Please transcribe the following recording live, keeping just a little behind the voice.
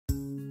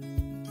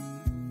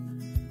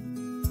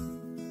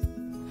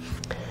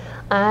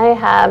I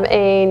have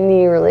a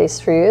knee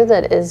release for you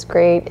that is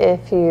great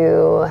if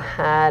you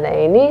had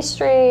a knee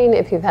strain,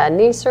 if you've had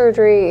knee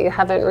surgery, you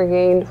haven't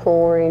regained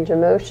full range of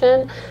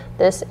motion.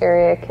 This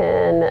area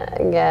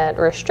can get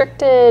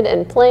restricted,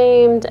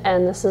 inflamed,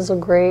 and this is a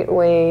great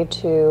way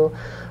to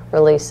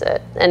release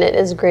it. And it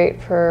is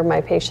great for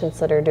my patients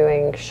that are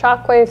doing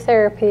shockwave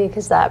therapy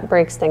because that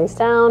breaks things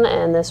down,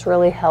 and this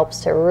really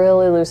helps to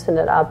really loosen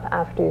it up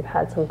after you've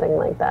had something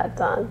like that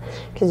done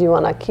because you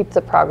want to keep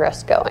the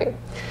progress going.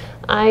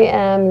 I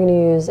am going to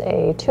use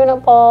a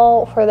tune-up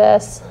ball for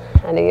this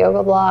and a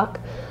yoga block.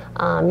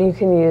 You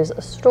can use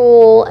a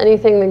stool,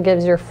 anything that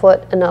gives your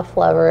foot enough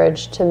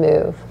leverage to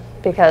move,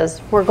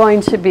 because we're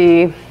going to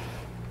be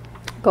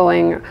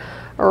going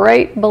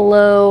right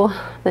below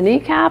the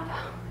kneecap,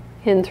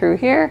 in through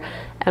here,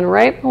 and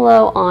right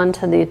below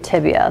onto the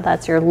tibia.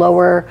 That's your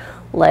lower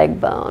leg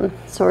bone.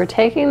 So we're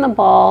taking the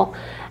ball,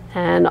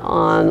 and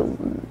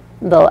on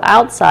the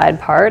outside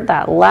part,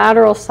 that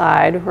lateral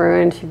side, we're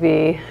going to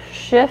be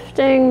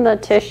shifting the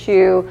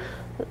tissue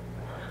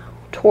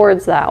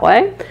towards that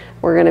way.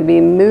 We're going to be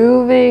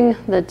moving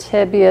the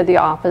tibia the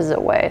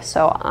opposite way.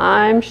 So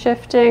I'm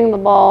shifting the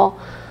ball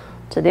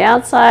to the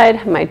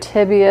outside, my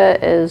tibia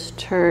is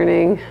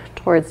turning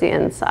towards the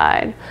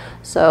inside.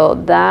 So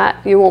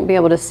that, you won't be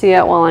able to see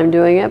it while I'm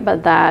doing it,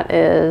 but that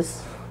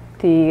is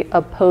the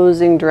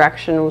opposing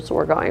directions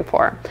we're going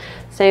for.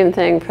 Same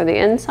thing for the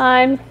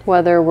inside,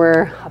 whether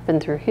we're up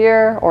and through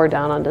here or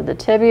down onto the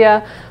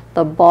tibia.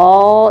 The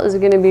ball is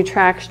going to be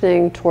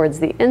tractioning towards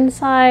the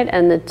inside,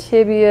 and the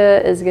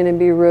tibia is going to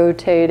be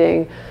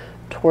rotating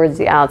towards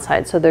the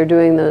outside. So they're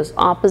doing those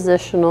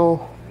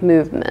oppositional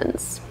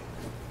movements.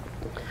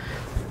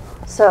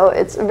 So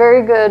it's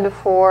very good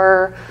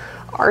for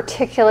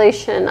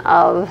articulation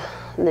of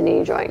the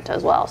knee joint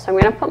as well. So I'm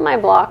going to put my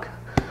block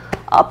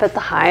up at the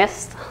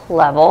highest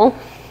level.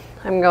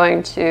 I'm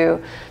going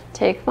to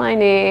take my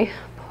knee,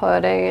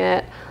 putting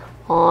it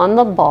on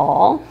the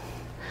ball,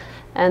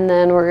 and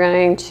then we're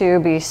going to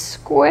be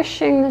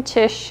squishing the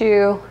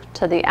tissue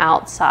to the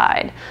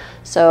outside.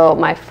 So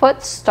my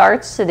foot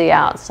starts to the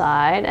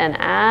outside, and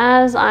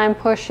as I'm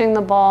pushing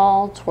the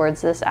ball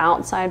towards this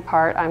outside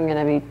part, I'm going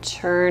to be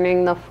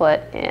turning the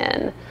foot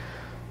in.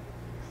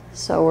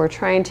 So we're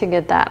trying to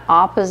get that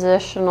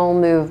oppositional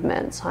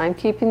movement. So I'm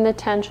keeping the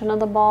tension of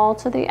the ball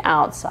to the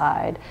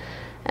outside,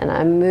 and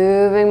I'm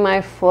moving my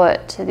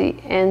foot to the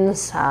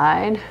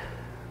inside,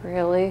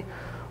 really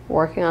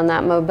working on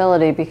that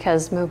mobility,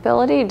 because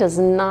mobility does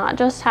not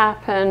just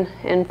happen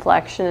in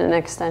flexion and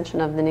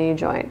extension of the knee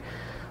joint.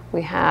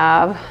 We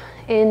have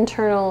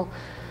internal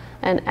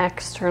and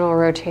external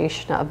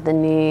rotation of the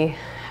knee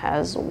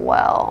as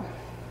well.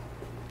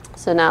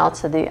 So now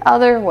to the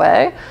other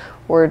way,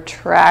 we're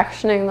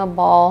tractioning the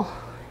ball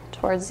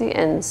towards the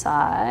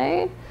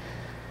inside,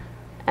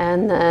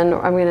 and then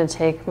I'm going to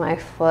take my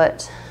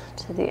foot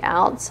to the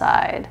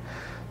outside.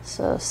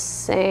 So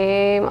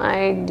same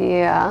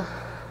idea,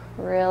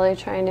 really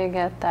trying to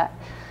get that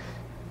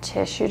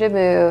tissue to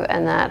move,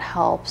 and that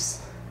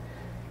helps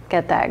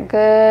get that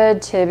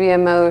good tibia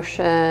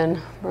motion.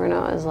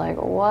 Bruno is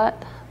like,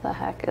 what the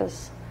heck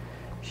is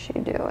she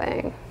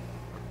doing?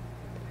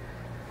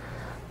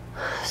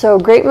 So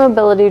great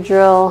mobility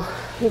drill,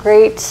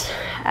 great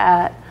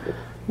at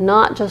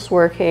not just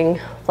working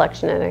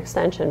flexion and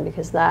extension,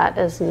 because that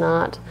is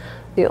not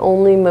the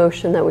only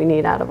motion that we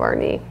need out of our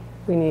knee.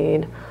 We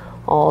need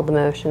all the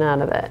motion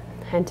out of it,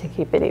 and to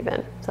keep it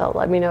even. So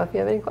let me know if you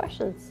have any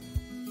questions.